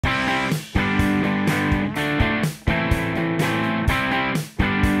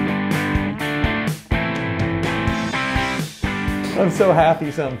I'm so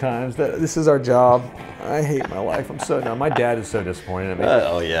happy sometimes that this is our job. I hate my life. I'm so no. My dad is so disappointed in me.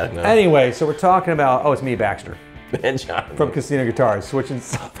 Oh yeah. No. Anyway, so we're talking about it's me, Baxter, And Jonathan. from Casino Guitars, switching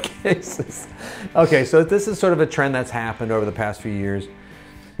soft cases. Okay, so this is sort of a trend that's happened over the past few years.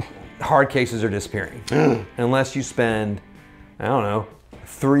 Hard cases are disappearing unless you spend, I don't know,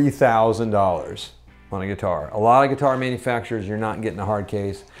 $3,000 on a guitar. A lot of guitar manufacturers, you're not getting a hard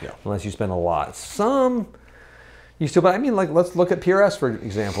case unless you spend a lot. Some you still, but I mean, like let's look at PRS for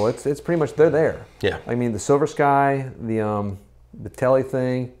example. It's pretty much they're there. Yeah. I mean, the Silver Sky, the Telly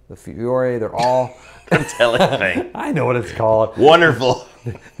thing, the Fiore, they're all. The Telly thing. I know what it's called. Wonderful.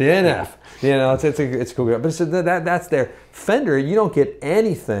 The NF. You know, it's cool. But so that's there. Fender, you don't get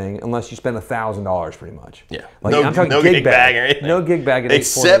anything unless you spend $1,000 pretty much. Yeah. Like, No, I'm talking no gig bag or anything. No gig bag at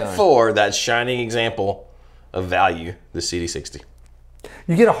Except $849. for that shining example of value, the CD60.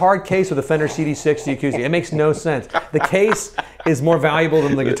 You get a hard case with a Fender CD60 acoustic. It makes no sense. The case is more valuable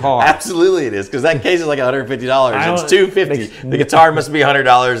than the guitar. Absolutely it is, because that case is like $150. It's $250. The no, guitar must be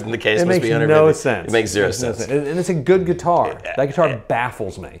 $100 and the case must be $150. It makes no sense. It makes zero sense. And it's a good guitar. That guitar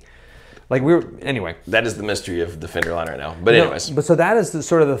baffles me. Like anyway. That is the mystery of the Fender line right now. But anyways. But so that is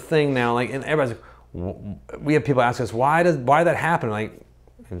sort of the thing now. Like, and everybody's like, we have people ask us, why did that happen? Like,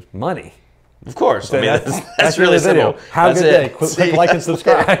 it's money. Of course. I mean, that's really really simple. Have a good day. Click like and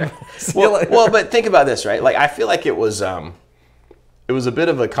subscribe. Well, but think about this, right? Like, I feel like it was a bit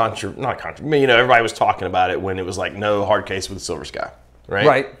of a you know, everybody was talking about it when it was like no hard case with Silver Sky, right?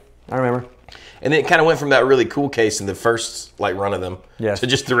 Right. I remember. And then it kind of went from that really cool case in the first like run of them to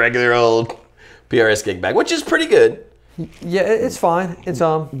just the regular old PRS gig bag, which is pretty good. Yeah, it's fine. It's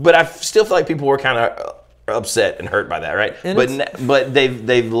But I still feel like people were kind of upset and hurt by that, right? But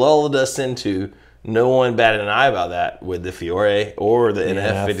they've lulled us into no one batted an eye about that with the Fiore or the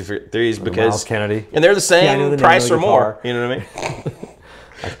NF53s because Miles Kennedy, and they're the same price or more. You know what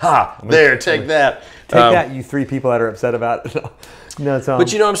I mean? There, take that. Take that, you three people that are upset about it. No, it's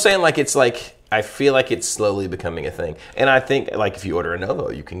But you know what I'm saying? Like it's like I feel like it's slowly becoming a thing, and I think like if you order a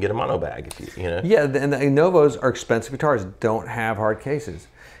Novo, you can get a mono bag if you know. Yeah, and the Novos are expensive guitars. Don't have hard cases.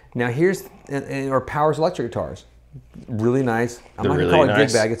 Now or Powers electric guitars, really nice. I'm not gonna call it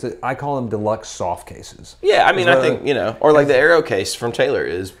gig bag. I call them deluxe soft cases. Yeah, I mean I think or like the Aero case from Taylor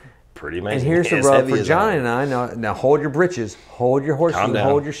is pretty amazing. And here's the rub for Johnny and I. Now hold your britches, hold your horseshoes,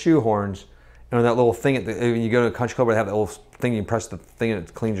 hold your shoe horns. You know that little thing when you go to a country club, they have that little thing. You press the thing and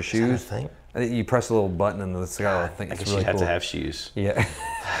it cleans your shoes. Is that a thing? You press a little button and it's got a thing. I guess you have to have shoes. Yeah.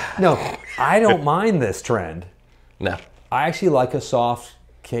 No, I don't mind this trend. No. I actually like a soft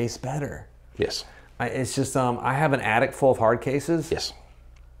case better. Yes. It's just I have an attic full of hard cases. Yes.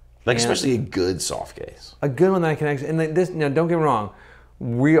 Like especially a good soft case. A good one that I can actually. And this, don't get me wrong.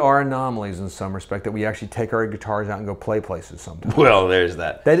 We are anomalies in some respect that we actually take our guitars out and go play places sometimes. Well, there's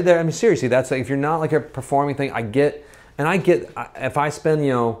that. I mean, seriously, that's like if you're not like a performing thing. I get if I spend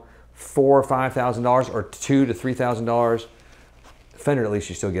 $4,000 or $5,000 or $2,000 to $3,000, Fender at least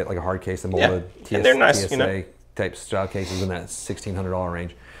you still get like a hard case, the molded and they're nice, TSA type style cases in that $1,600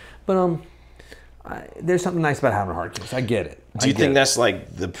 range. But there's something nice about having a hard case. I get it. Do you think that's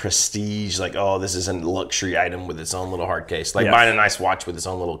like the prestige? Like, oh, this is a luxury item with its own little hard case. Like buying a nice watch with its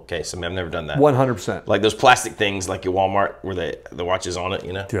own little case. I mean, I've never done that. 100%. Like those plastic things, like at Walmart, where the watch is on it.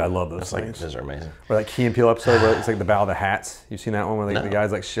 You know. Dude, I love those things. Those are amazing. Or that Key and Peele episode where it's like the Battle of the Hats. You've seen that one where the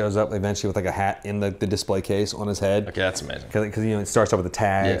guy's like shows up eventually with like a hat in the display case on his head. Okay, that's amazing. Because it starts off with the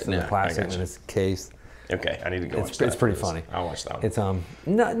tags and the plastic and it's cased. Okay, I need to go watch that. It's pretty funny. I'll watch that one. It's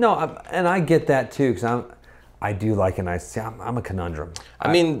and I get that too because I do like a nice. I'm a conundrum. I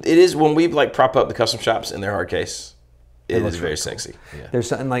mean, it is when we like prop up the custom shops in their hard case. It is very sexy. Yeah. There's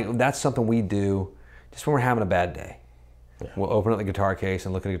something like that's something we do just when we're having a bad day. Yeah. We'll open up the guitar case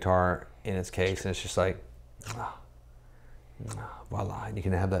and look at the guitar in its case, and it's just like, voila! And you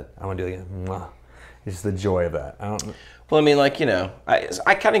can have that. I want to do it again. It's just the joy of that. Well, I mean, like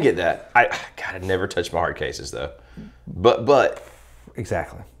I kind of get that. I never touch my hard cases though, but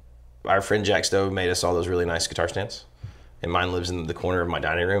exactly. Our friend Jack Stowe made us all those really nice guitar stands, and mine lives in the corner of my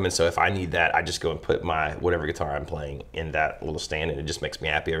dining room. And so if I need that, I just go and put my whatever guitar I'm playing in that little stand, and it just makes me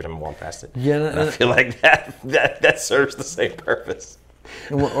happy every time I walk past it. Yeah, and I feel like that serves the same purpose.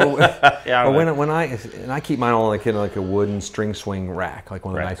 When I keep mine on like in like a wooden string swing rack, like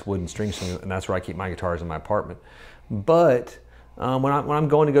one of the nice wooden string swing, and that's where I keep my guitars in my apartment. But when I'm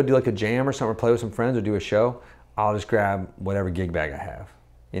going to go do like a jam or something, or play with some friends or do a show, I'll just grab whatever gig bag I have.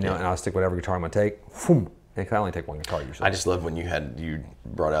 And I'll stick whatever guitar I'm gonna take. And I only take one guitar usually. I just love when you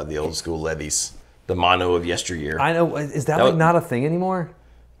brought out the old school Levies, the mono of yesteryear. I know. Is that like not a thing anymore?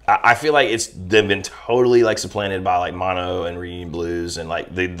 I feel like they've been totally like supplanted by like mono and reunion blues and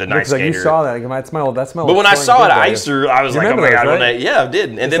like the night skater. Like you saw that. Like, that's my old. But when I saw it, I was like, oh my god, right? Yeah, I did.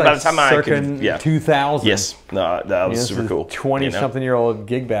 And then by the time I could, 2000. Yes, no, that was super cool. 20-something-year-old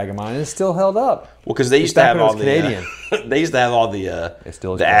gig bag of mine, and it's still held up. Well, because they used to have all the they used to have all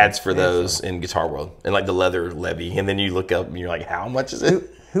the ads for those in Guitar World and like the leather levy, and then you look up and you're like, how much is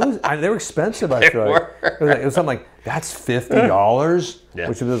it? They were expensive, I feel like. It was something like, that's $50,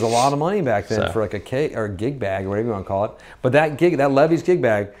 which was a lot of money back then for like a gig bag or whatever you want to call it. But that Levy's gig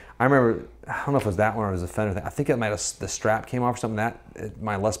bag, I remember, I don't know if it was that one or it was the Fender thing. I think it might have, the strap came off or something.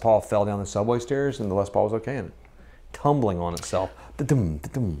 My Les Paul fell down the subway stairs and the Les Paul was okay and tumbling on itself.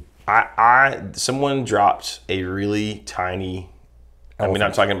 Someone dropped a really tiny. I mean,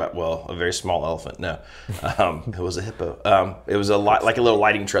 I'm talking about, a very small elephant. No, it was a hippo. It was like a little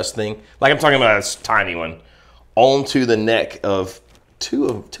lighting truss thing. Like I'm talking about a tiny one, onto the neck of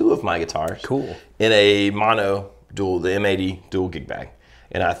two of my guitars. Cool. In a mono dual, the M80 dual gig bag,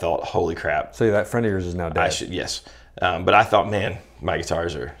 and I thought, holy crap! So that friend of yours is now dead. Yes, but I thought, man, my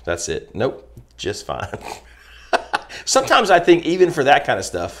guitars that's it. Nope, just fine. Sometimes I think even for that kind of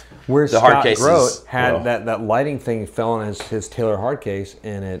stuff, where the Scott hard cases Grote had that lighting thing fell on his Taylor hard case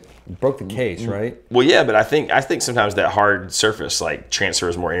and it broke the case, right? Well, yeah, but I think sometimes that hard surface like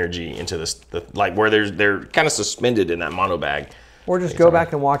transfers more energy into like where they're kind of suspended in that mono bag. Or just go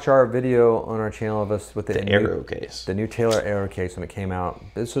back and watch our video on our channel of us with the Aero case, the new Taylor Aero case when it came out.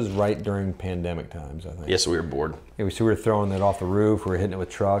 This was right during pandemic times, I think. Yes, we were bored. Yeah, so we were throwing it off the roof. We were hitting it with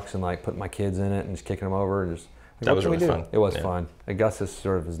trucks and like putting my kids in it and just kicking them over and just. That was really fun. It was fun. Augustus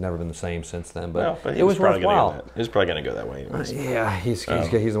sort of has never been the same since then, but it was worthwhile. He was probably going to go that way. Yeah, he's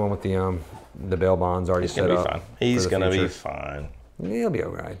the one with the bail bonds already set up. He's going to be fine. Yeah, he'll be all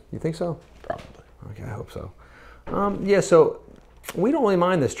right. You think so? Probably. Okay, I hope so. So we don't really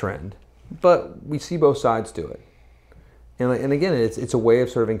mind this trend, but we see both sides to it. And again, it's a way of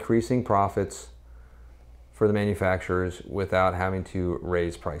sort of increasing profits for the manufacturers without having to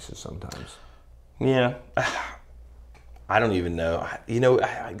raise prices sometimes. Yeah. I don't even know.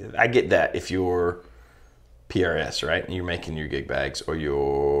 I get that if you're PRS, right? And you're making your gig bags, or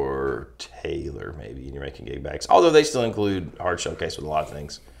you're Taylor maybe, and you're making gig bags. Although they still include hard showcase with a lot of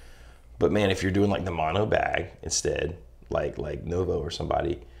things. But man, if you're doing like the mono bag instead, like Novo or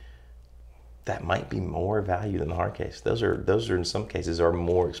somebody, that might be more value than the hard case. Those are in some cases are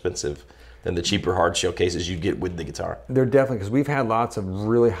more expensive than the cheaper hard shell cases you get with the guitar. They're definitely, because we've had lots of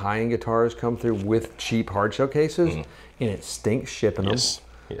really high-end guitars come through with cheap hard shell cases, and it stinks shipping them.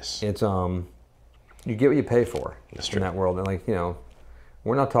 Yes. It's you get what you pay for in that world, and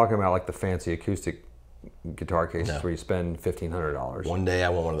we're not talking about like the fancy acoustic guitar cases where you spend $1,500. One day I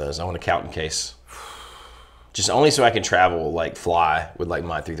want one of those. I want a Cowton case, just only so I can travel fly with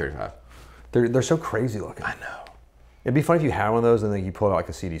my 335. They're so crazy looking. I know. It'd be funny if you had one of those and then you pulled out like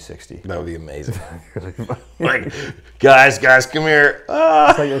a CD60. That would be amazing. guys, come here.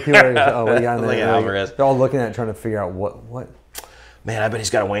 It's like people are, what do you got in there? Alvarez. They're all looking at it, trying to figure out what. Man, I bet he's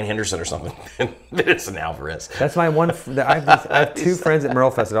got a Wayne Henderson or something. It's an Alvarez. That's my one. I have two friends at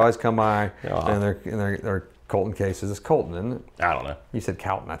Merlefest that always come by, and they're Colton cases. It's Colton, isn't it? I don't know. You said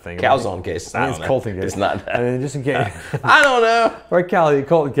Calton, I think. Calzone cases. I think it's Colton cases. It's not that. I mean, just in case. I don't know. Or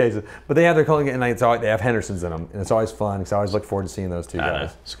Colton cases. But they have their Colton, and they have Hendersons in them, and it's always fun. So I always look forward to seeing those two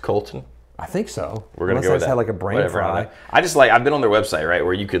guys. It's Colton. I think so. We're gonna go with that. Had like a brain fry. I've been on their website, right,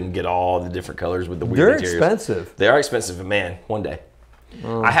 where you can get all the different colors with the weird materials. They're expensive. They are expensive, but man, one day.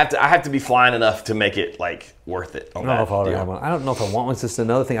 I have to be flying enough to make it worth it. I don't know if I want one. It's just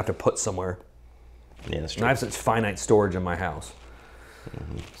another thing I have to put somewhere. Yeah, that's true. And I have such finite storage in my house.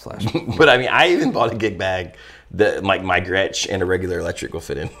 But I mean, I even bought a gig bag that my Gretsch and a regular electric will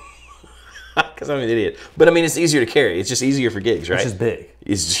fit in. Because I'm an idiot. But I mean, it's easier to carry. It's just easier for gigs, right? It's just big.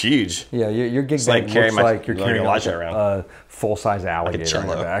 It's huge. Yeah, your gig bag looks like you're carrying a full-size alligator on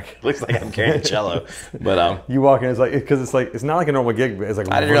your back. Looks like I'm carrying a cello. But you walk in, it's not like a normal gig. It's like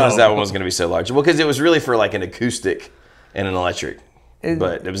I didn't realize that one was going to be so large. Well, because it was really for an acoustic and an electric.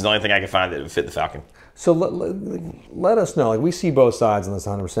 But it was the only thing I could find that would fit the Falcon. So let us know. We see both sides on this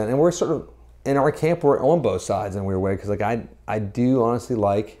 100%, and we're sort of in our camp. We're on both sides in a weird way because I do honestly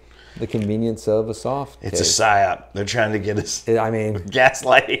like the convenience of a soft case. It's a psyop. They're trying to get us.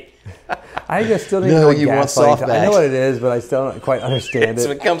 Gaslighting. I guess still don't even know what gaslighting is. I know what it is, but I still don't quite understand it. It's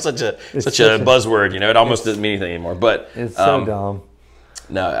become such a buzzword. It almost doesn't mean anything anymore. But it's so dumb.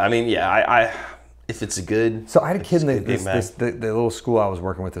 No, I mean, I if it's a good. So I had a kid in the little school I was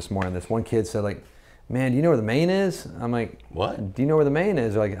working with this morning. This one kid said man, do you know where the main is? I'm like, What? Do you know where the main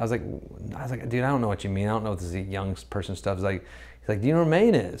is? Like, I was like, dude, I don't know what you mean. I don't know what this young person stuff is like. He's like, do you know where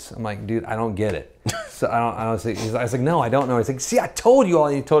Maine is? I'm like, dude, I don't get it. So I was like, no, I don't know. He's like, see, I told you all.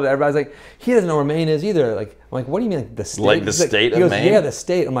 And he told everybody. I was like, he doesn't know where Maine is either. Like, I'm like, what do you mean, like the state? Like the state of Maine? Yeah, the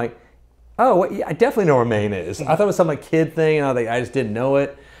state. I'm like, oh, what, yeah, I definitely know where Maine is. I thought it was some like kid thing, and I just didn't know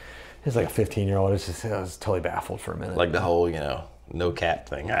it. It's like a 15-year-old. I was totally baffled for a minute. Like the whole, no cat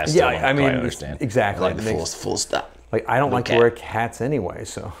thing. I still don't I mean, quite understand. Exactly. I like the full stop. Like, I don't like to wear cats anyway,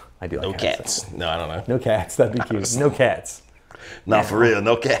 so I do like No cats. No, I don't know. No cats. That'd be cute. No cats. No, for real,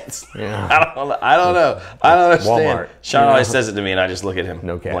 no cats. Yeah. I don't know. I don't understand. Walmart. Sean always says it to me, and I just look at him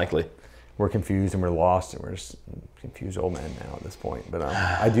No cat. blankly. We're confused and we're lost, and we're just confused old men now at this point. But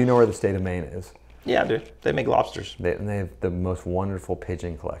I do know where the state of Maine is. Yeah, dude. They make lobsters. And they have the most wonderful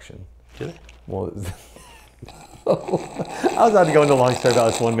pigeon collection. Do they? Well, I was about to go into a long story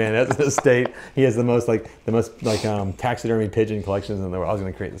about this one man at the state. He has the most taxidermy pigeon collections in the world. I was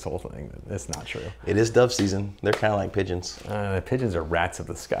going to create this whole thing. That's not true. It is dove season. They're kind of like pigeons. The pigeons are rats of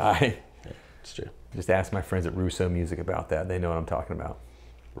the sky. Yeah, it's true. Just ask my friends at Russo Music about that. They know what I'm talking about.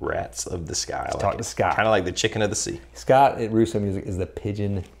 Rats of the sky. I like Talk to Scott. Kind of like the chicken of the sea. Scott at Russo Music is the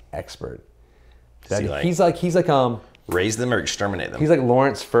pigeon expert. He's like raise them or exterminate them. He's like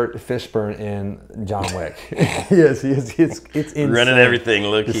Lawrence Fishburne in John Wick. Yes, he is. It's insane. Running everything,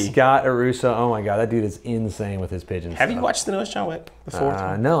 low-key. Scott Arusa, oh my God, that dude is insane with his pigeons. Have you watched the newest John Wick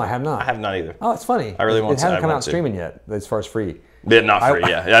before? No, I have not. I have not either. Oh, it's funny. I really want to. It hasn't come out streaming yet, as far as free. Yeah, not free,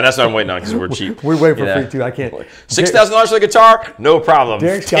 yeah. That's what I'm waiting on because we're cheap. We're waiting for free too. I can't. $6,000 for the guitar? No problem.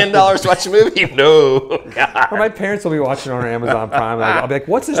 $10 to watch a movie? No. God. Or my parents will be watching on Amazon Prime. I'll be like,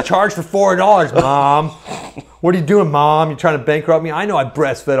 what's this charge for $4, Mom? What are you doing, Mom? You trying to bankrupt me? I know I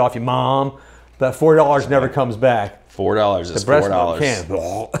breastfed off you, Mom. That $4 never comes back. $4 is $4.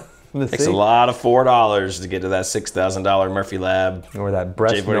 Takes a lot of $4 to get to that $6,000 Murphy Lab. Or that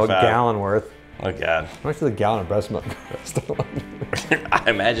breast milk gallon worth. Oh, God. How much does a gallon of breast milk cost? I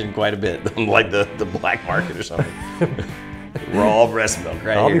imagine quite a bit. Like the black market or something. Raw breast milk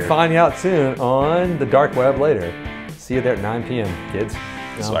right I'll here. be finding out soon on the dark web later. See you there at 9 p.m., kids.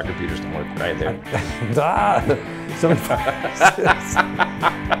 That's why computers don't work right there. I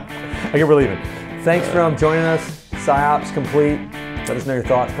can't believe it. Thanks for joining us. PsyOps complete. Let us know your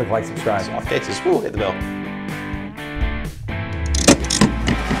thoughts. Click like, subscribe. Soft cases. Woo, hit the bell.